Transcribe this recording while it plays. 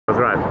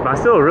I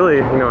still really,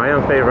 you know, I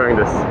am favoring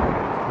this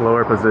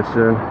lower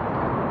position.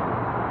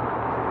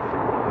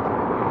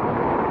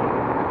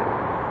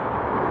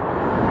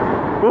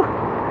 Whew.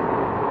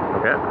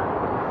 Okay.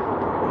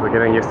 So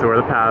getting used to where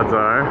the pads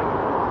are.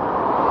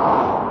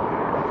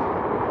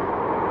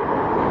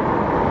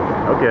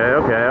 Okay.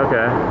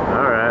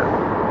 Alright.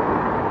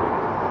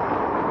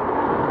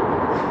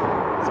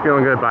 It's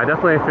feeling good, but I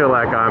definitely feel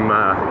like I'm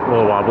a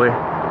little wobbly.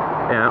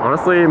 And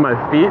honestly, my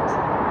feet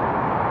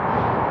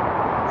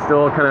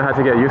still kind of had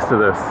to get used to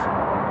this.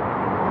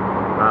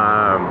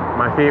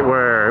 My feet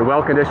were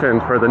well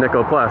conditioned for the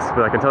Nickel Plus,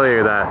 but I can tell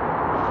you that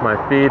my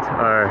feet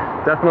are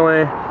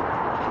definitely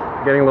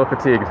getting a little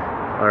fatigued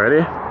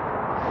already.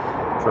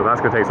 So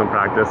that's gonna take some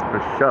practice for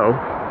show.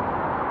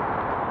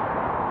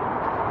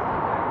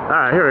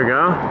 Alright, here we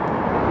go.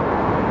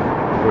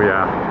 Oh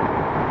yeah.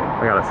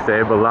 I gotta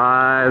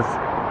stabilize.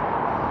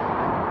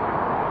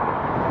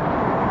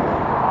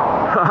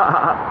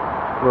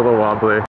 A little wobbly.